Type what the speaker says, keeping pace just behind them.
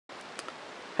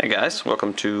Hey guys,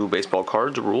 welcome to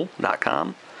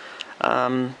BaseballCardsRule.com.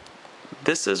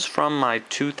 This is from my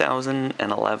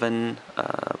 2011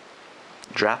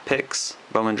 draft picks,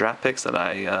 Bowman draft picks that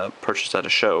I purchased at a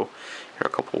show here a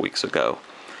couple weeks ago.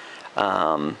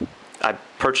 I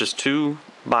purchase 2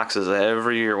 boxes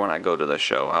every year when I go to the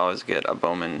show. I always get a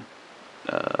Bowman,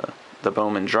 the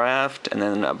Bowman draft, and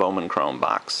then a Bowman Chrome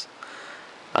box.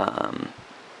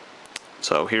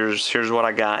 So here's what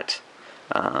I got.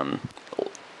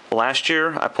 Last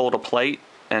year I pulled a plate,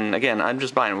 and again, I'm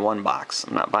just buying one box.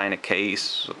 I'm not buying a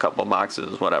case, a couple of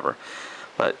boxes, whatever.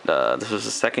 But this was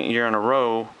the second year in a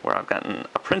row where I've gotten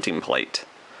a printing plate.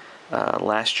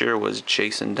 Last year was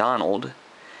Jason Donald,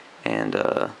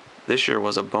 and this year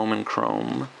was a Bowman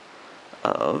Chrome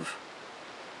of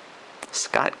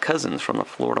Scott Cousins from the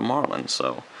Florida Marlins.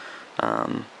 So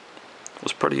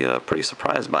was pretty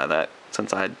surprised by that,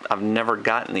 since I've never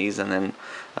gotten these, and then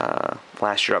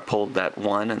last year I pulled that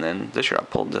one, and then this year I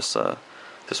pulled this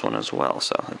one as well.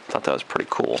 So I thought that was pretty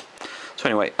cool. So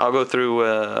anyway, I'll go through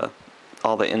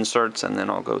all the inserts, and then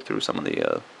I'll go through some of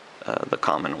the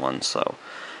common ones. So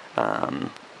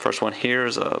first one here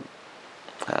is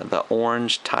the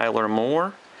orange Tyler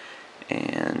Moore,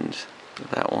 and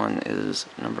that one is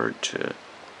numbered to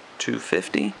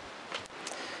 250.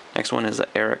 Next one is the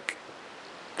Eric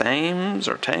Thames,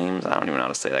 I don't even know how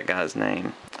to say that guy's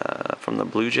name, from the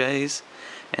Blue Jays,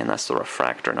 and that's the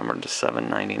refractor, numbered to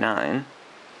 799.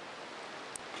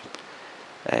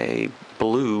 A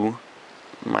blue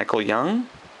Michael Young,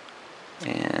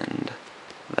 and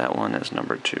that one is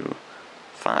numbered to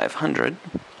 500.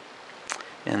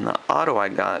 And the auto I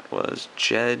got was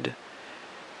Jedd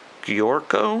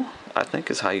Gyorko, I think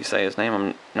is how you say his name.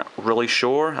 I'm not really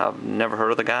sure. I've never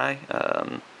heard of the guy.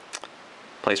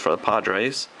 Plays for the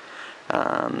Padres.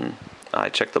 I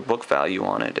checked the book value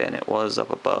on it, and it was up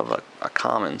above a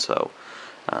common, so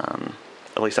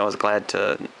at least I was glad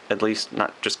to at least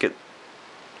not just get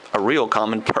a real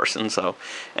common person. So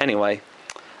anyway,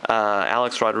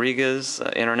 Alex Rodriguez,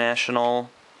 International,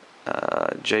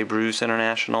 Jay Bruce,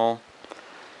 International,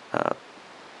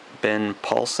 Ben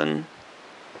Paulsen,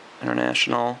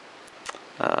 International,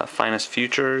 Finest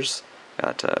Futures,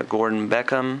 got Gordon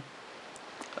Beckham,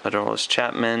 Aroldis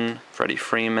Chapman, Freddie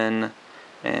Freeman,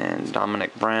 and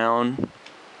Domonic Brown.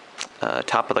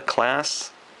 Top of the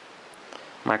class,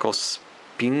 Michael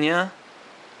Spina,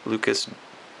 Lucas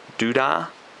Duda,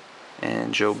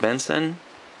 and Joe Benson.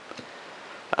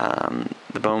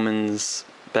 The Bowman's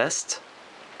best,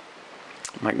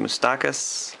 Mike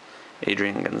Moustakas,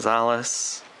 Adrian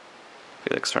Gonzalez,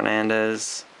 Felix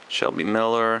Hernandez, Shelby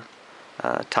Miller.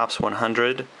 Tops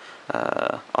 100,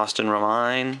 Austin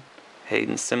Romine,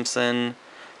 Hayden Simpson,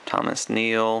 Thomas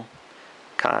Neal,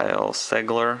 Kyle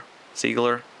Seigler,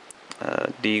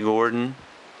 D. Gordon,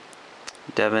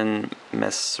 Devin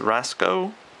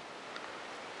Mesrasco,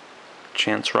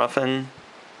 Chance Ruffin,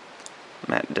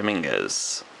 Matt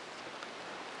Dominguez.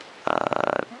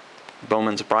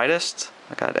 Bowman's brightest,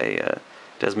 I got a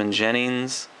Desmond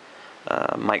Jennings,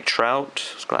 Mike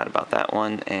Trout, was glad about that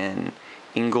one, and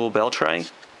Engel Beltre.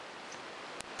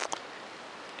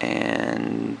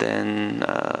 And then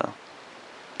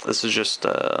this is just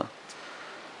the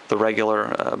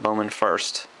regular Bowman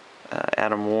first.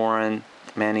 Adam Warren,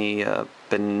 Manny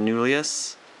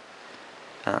Benulius,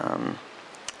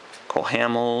 Cole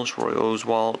Hamels, Roy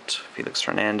Oswalt, Felix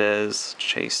Hernandez,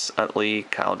 Chase Utley,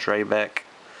 Kyle Drabeck,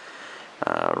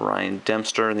 Ryan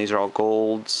Dempster, and these are all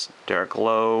golds. Derek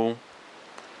Lowe,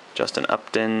 Justin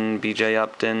Upton, BJ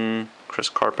Upton, Chris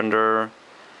Carpenter,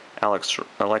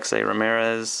 Alexei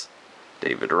Ramirez,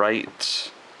 David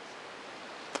Wright,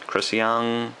 Chris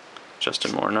Young,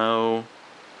 Justin Morneau,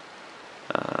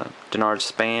 Denard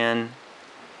Span,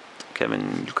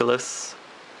 Kevin Youkilis,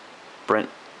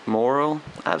 Brent Morrill.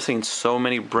 I've seen so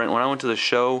many Brent. When I went to the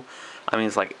show, I mean,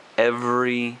 it's like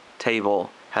every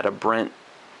table had a Brent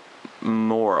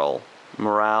Morrill.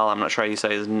 I'm not sure how you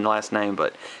say his last name,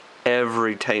 but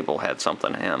every table had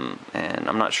something to him, and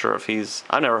I'm not sure if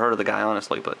I've never heard of the guy,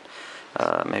 honestly, but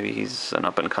maybe he's an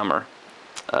up-and-comer.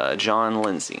 John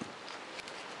Lindsay.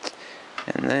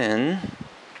 And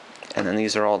then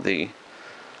these are all the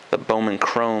Bowman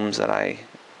Chromes that I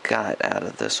got out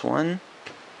of this one.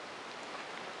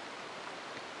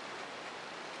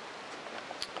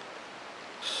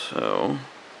 So,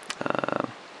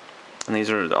 and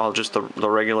these are all just the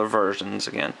regular versions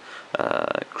again.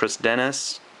 Chris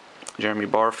Dennis, Jeremy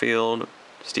Barfield,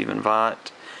 Stephen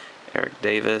Vaught, Eric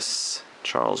Davis,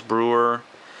 Charles Brewer,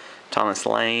 Thomas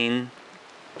Lane,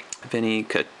 Vinny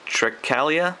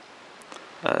Catricalia,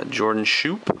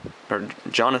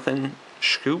 Jonathan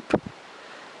Schoop,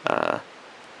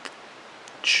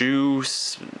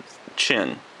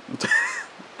 Chin.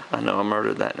 I know I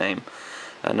murdered that name.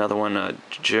 Another one,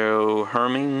 Joe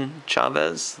Herming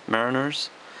Chavez, Mariners.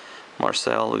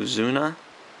 Marcel Uzuna.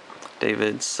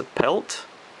 David Sapelt.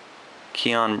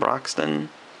 Keon Broxton.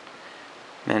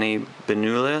 Manny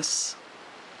Benulis.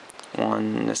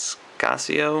 Juan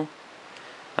Niscasio.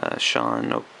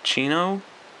 Sean Ochino.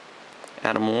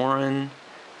 Adam Warren.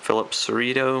 Philip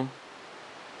Cerrito.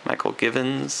 Michael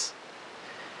Givens.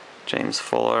 James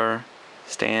Fuller.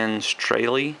 Stan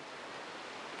Straley.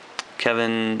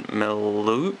 Kevin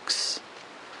Milukes.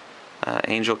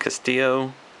 Angel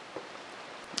Castillo.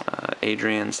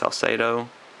 Adrian Salcedo.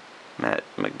 Matt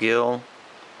McGill.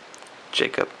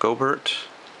 Jacob Gobert.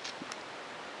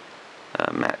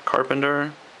 Matt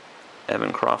Carpenter.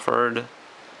 Evan Crawford.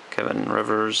 Kevin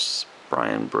Rivers.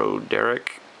 Brian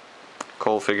Broderick.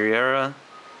 Cole Figueroa.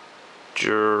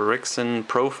 Jerickson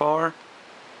Profar.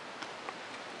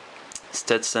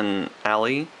 Stetson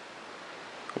Ali.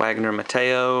 Wagner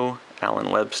Mateo.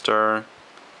 Alan Webster.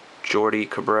 Jordy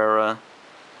Cabrera.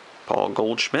 Paul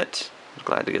Goldschmidt.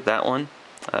 Glad to get that one.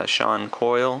 Sean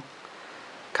Coyle.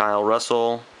 Kyle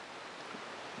Russell.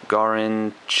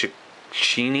 Garin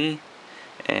Cicchini.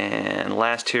 And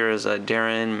last here is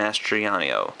Darren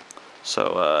Mastriano.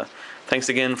 So thanks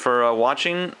again for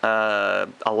watching. A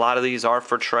lot of these are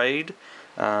for trade.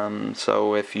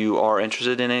 So if you are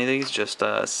interested in any of these, just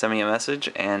send me a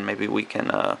message and maybe we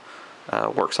can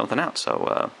work something out.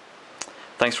 So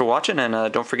thanks for watching,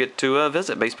 and don't forget to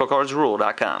visit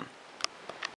baseballcardsrule.com.